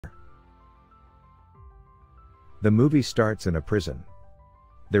The movie starts in a prison.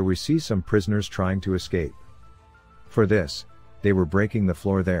 There we see some prisoners trying to escape. For this, they were breaking the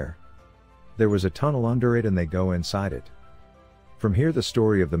floor there. There was a tunnel under it and they go inside it. From here the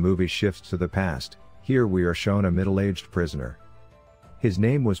story of the movie shifts to the past. Here we are shown a middle-aged prisoner. His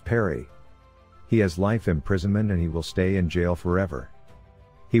name was Perry. He has life imprisonment and he will stay in jail forever.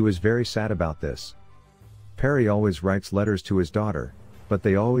 He was very sad about this. Perry always writes letters to his daughter, but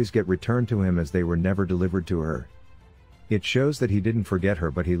they always get returned to him as they were never delivered to her. It shows that he didn't forget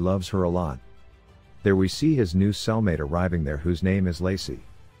her, but he loves her a lot. There we see his new cellmate arriving there, whose name is Lacey.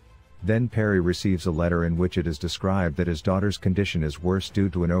 Then Perry receives a letter in which it is described that his daughter's condition is worse due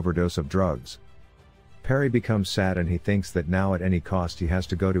to an overdose of drugs. Perry becomes sad and he thinks that now at any cost he has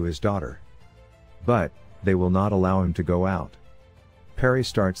to go to his daughter. But, they will not allow him to go out. Perry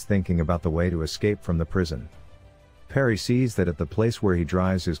starts thinking about the way to escape from the prison. Perry sees that at the place where he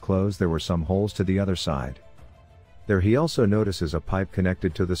dries his clothes there were some holes to the other side. There he also notices a pipe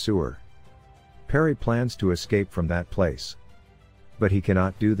connected to the sewer. Perry plans to escape from that place. But he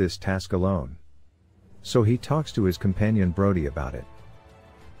cannot do this task alone. So he talks to his companion Brody about it.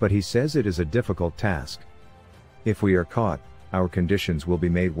 But he says it is a difficult task. If we are caught, our conditions will be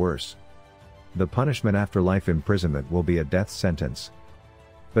made worse. The punishment after life imprisonment will be a death sentence.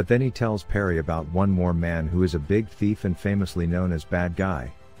 But then he tells Perry about one more man who is a big thief and famously known as Bad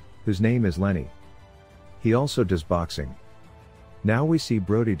Guy, whose name is Lenny. He also does boxing. Now we see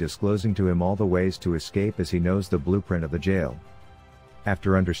Brody disclosing to him all the ways to escape as he knows the blueprint of the jail.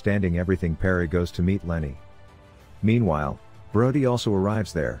 After understanding everything, Perry goes to meet Lenny. Meanwhile, Brody also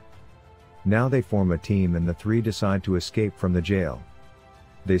arrives there. Now they form a team and the three decide to escape from the jail.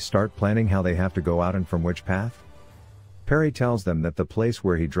 They start planning how they have to go out and from which path. Perry tells them that the place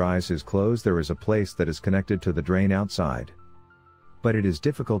where he dries his clothes there is a place that is connected to the drain outside. But it is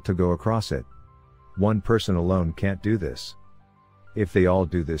difficult to go across it. One person alone can't do this. If they all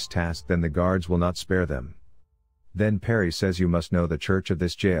do this task then the guards will not spare them. Then Perry says you must know the church of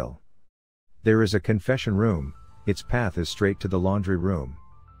this jail. There is a confession room, its path is straight to the laundry room.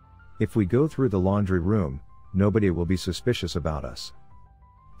 If we go through the laundry room, nobody will be suspicious about us.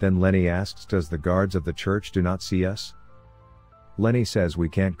 Then Lenny asks, does the guards of the church do not see us? Lenny says we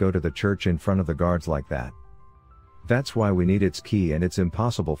can't go to the church in front of the guards like that. That's why we need its key and it's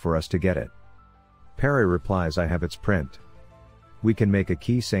impossible for us to get it. Perry replies, I have its print. We can make a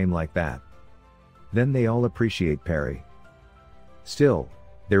key same like that. Then they all appreciate Perry. Still,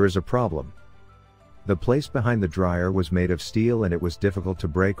 there is a problem. The place behind the dryer was made of steel and it was difficult to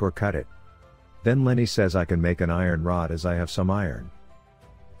break or cut it. Then Lenny says I can make an iron rod as I have some iron.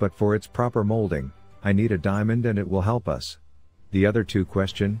 But for its proper molding, I need a diamond and it will help us. The other two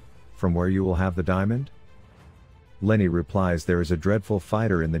question, from where you will have the diamond? Lenny replies there is a dreadful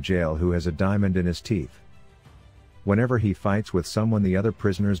fighter in the jail who has a diamond in his teeth. Whenever he fights with someone the other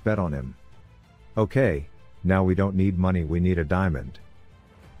prisoners bet on him. Okay, now we don't need money, we need a diamond.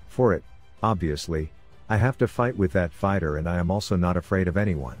 For it, obviously, I have to fight with that fighter and I am also not afraid of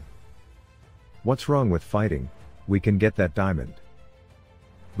anyone. What's wrong with fighting? We can get that diamond.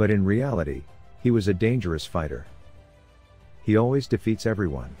 But in reality, he was a dangerous fighter. He always defeats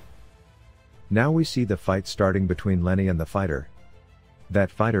everyone. Now we see the fight starting between Lenny and the fighter.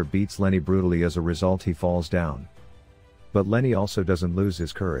 That fighter beats Lenny brutally, as a result he falls down. But Lenny also doesn't lose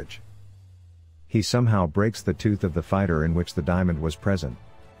his courage. He somehow breaks the tooth of the fighter in which the diamond was present.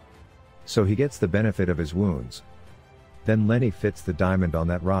 So he gets the benefit of his wounds. Then Lenny fits the diamond on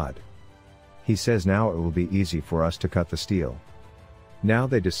that rod. He says now it will be easy for us to cut the steel. Now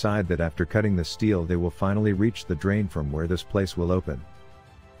they decide that after cutting the steel they will finally reach the drain from where this place will open.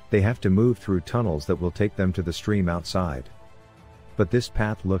 They have to move through tunnels that will take them to the stream outside. But this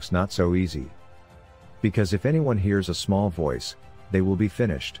path looks not so easy. Because if anyone hears a small voice, they will be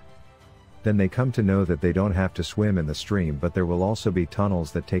finished. Then they come to know that they don't have to swim in the stream, but there will also be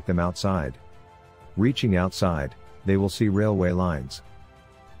tunnels that take them outside. Reaching outside, they will see railway lines.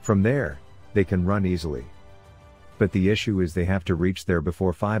 From there, they can run easily. But the issue is they have to reach there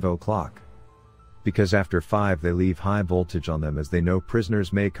before 5 o'clock. Because after 5 they leave high voltage on them, as they know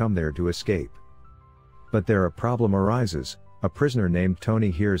prisoners may come there to escape. But there a problem arises. A prisoner named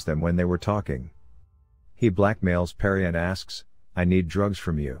Tony hears them when they were talking. He blackmails Perry and asks, I need drugs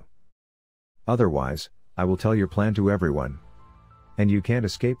from you. Otherwise, I will tell your plan to everyone. And you can't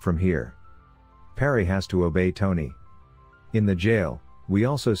escape from here. Perry has to obey Tony. In the jail, we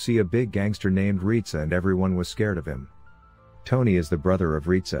also see a big gangster named Ritza, and everyone was scared of him. Tony is the brother of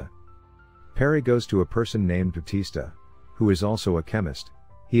Ritza. Perry goes to a person named Batista, who is also a chemist.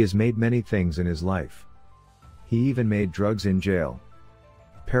 He has made many things in his life. He even made drugs in jail.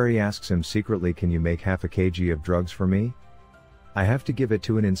 Perry asks him secretly, "Can you make half a kg of drugs for me? I have to give it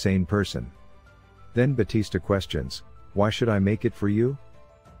to an insane person." Then Batista questions, "Why should I make it for you?"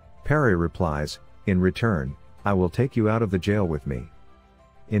 Perry replies, "In return, I will take you out of the jail with me.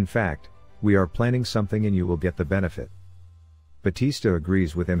 In fact, we are planning something and you will get the benefit." Batista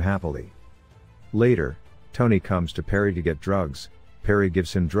agrees with him happily. Later, Tony comes to Perry to get drugs. Perry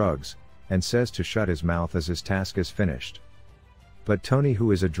gives him drugs, and says to shut his mouth as his task is finished. But Tony,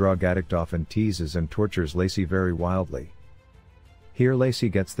 who is a drug addict, often teases and tortures Lacey very wildly. Here Lacey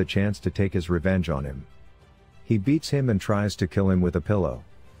gets the chance to take his revenge on him. He beats him and tries to kill him with a pillow.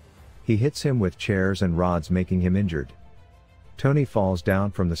 He hits him with chairs and rods, making him injured. Tony falls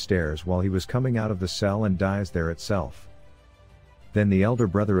down from the stairs while he was coming out of the cell and dies there itself. Then the elder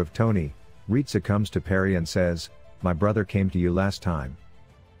brother of Tony, Ritza, comes to Perry and says, "My brother came to you last time.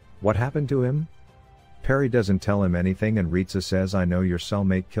 What happened to him?" Perry doesn't tell him anything, and Ritza says, "I know your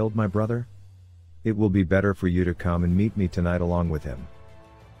cellmate killed my brother. It will be better for you to come and meet me tonight along with him.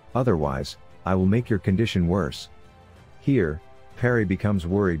 Otherwise, I will make your condition worse." Here, Perry becomes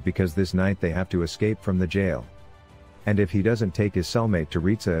worried because this night they have to escape from the jail. And if he doesn't take his cellmate to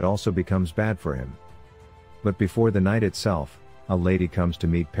Ritza, it also becomes bad for him. But before the night itself, a lady comes to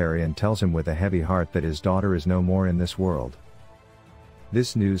meet Perry and tells him with a heavy heart that his daughter is no more in this world.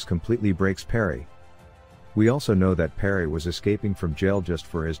 This news completely breaks Perry. We also know that Perry was escaping from jail just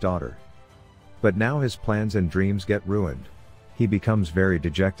for his daughter. But now his plans and dreams get ruined. He becomes very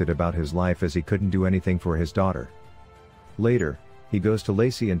dejected about his life as he couldn't do anything for his daughter. Later, he goes to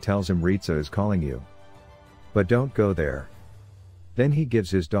Lacey and tells him, "Ritza is calling you. But don't go there." Then he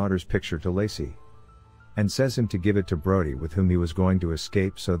gives his daughter's picture to Lacey. And says him to give it to Brody, with whom he was going to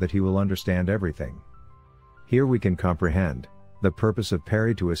escape, so that he will understand everything. Here we can comprehend, the purpose of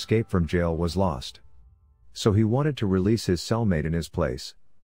Perry to escape from jail was lost. So he wanted to release his cellmate in his place.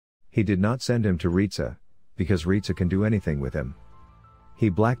 He did not send him to Ritza, because Ritza can do anything with him. He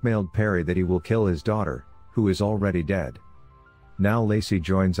blackmailed Perry that he will kill his daughter, who is already dead. Now Lacey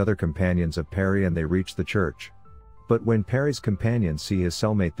joins other companions of Perry and they reach the church. But when Perry's companions see his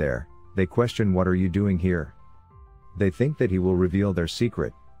cellmate there, they question, "What are you doing here?" They think that he will reveal their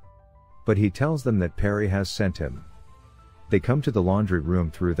secret. But he tells them that Perry has sent him. They come to the laundry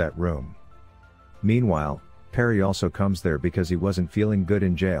room through that room. Meanwhile, Perry also comes there because he wasn't feeling good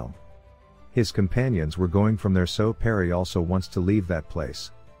in jail. His companions were going from there, so Perry also wants to leave that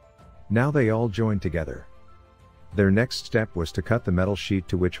place. Now they all join together. Their next step was to cut the metal sheet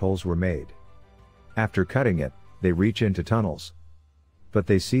to which holes were made. After cutting it, they reach into tunnels. But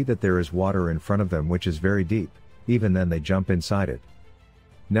they see that there is water in front of them which is very deep. Even then they jump inside it.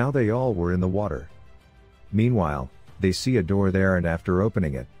 Now they all were in the water. Meanwhile, they see a door there, and after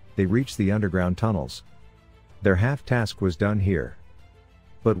opening it, they reach the underground tunnels. Their half task was done here.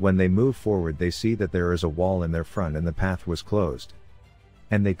 But when they move forward, they see that there is a wall in their front and the path was closed.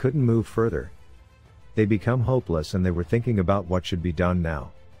 And they couldn't move further. They become hopeless and they were thinking about what should be done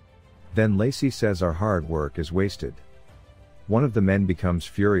now. Then Lacey says, "Our hard work is wasted." One of the men becomes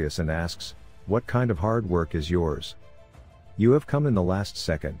furious and asks, "What kind of hard work is yours? You have come in the last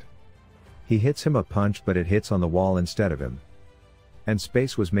second." He hits him a punch, but it hits on the wall instead of him. And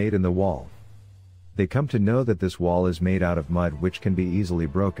space was made in the wall. They come to know that this wall is made out of mud which can be easily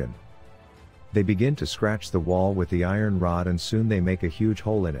broken. They begin to scratch the wall with the iron rod and soon they make a huge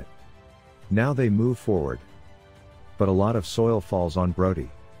hole in it. Now they move forward. But a lot of soil falls on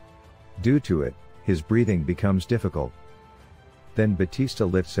Brody. Due to it, his breathing becomes difficult. Then Batista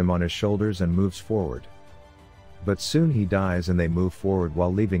lifts him on his shoulders and moves forward. But soon he dies and they move forward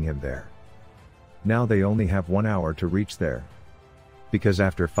while leaving him there. Now they only have 1 hour to reach there. Because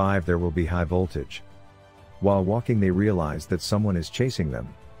after 5 there will be high voltage. While walking they realize that someone is chasing them.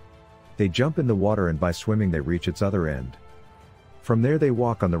 They jump in the water and by swimming they reach its other end. From there they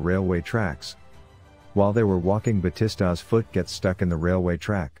walk on the railway tracks. While they were walking, Batista's foot gets stuck in the railway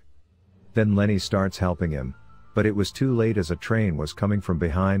track. Then Lenny starts helping him, but it was too late as a train was coming from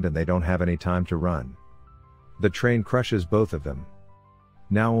behind and they don't have any time to run. The train crushes both of them.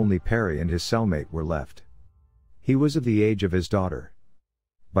 Now only Perry and his cellmate were left. He was of the age of his daughter.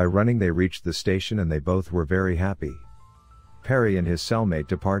 By running they reached the station and they both were very happy. Perry and his cellmate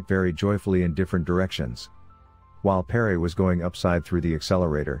depart very joyfully in different directions. While Perry was going upside through the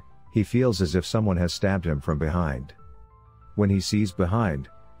accelerator, he feels as if someone has stabbed him from behind. When he sees behind,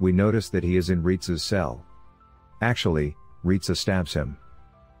 we notice that he is in Ritza's cell. Actually, Ritza stabs him.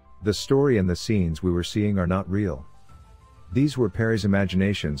 The story and the scenes we were seeing are not real. These were Perry's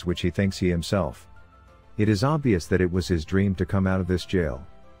imaginations which he thinks he himself. It is obvious that it was his dream to come out of this jail.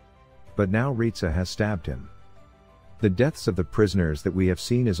 But now Ritza has stabbed him. The deaths of the prisoners that we have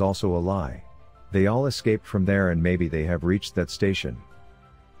seen is also a lie. They all escaped from there and maybe they have reached that station.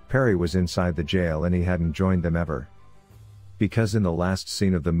 Perry was inside the jail and he hadn't joined them ever. Because in the last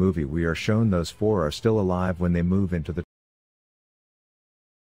scene of the movie we are shown those 4 are still alive when they move into the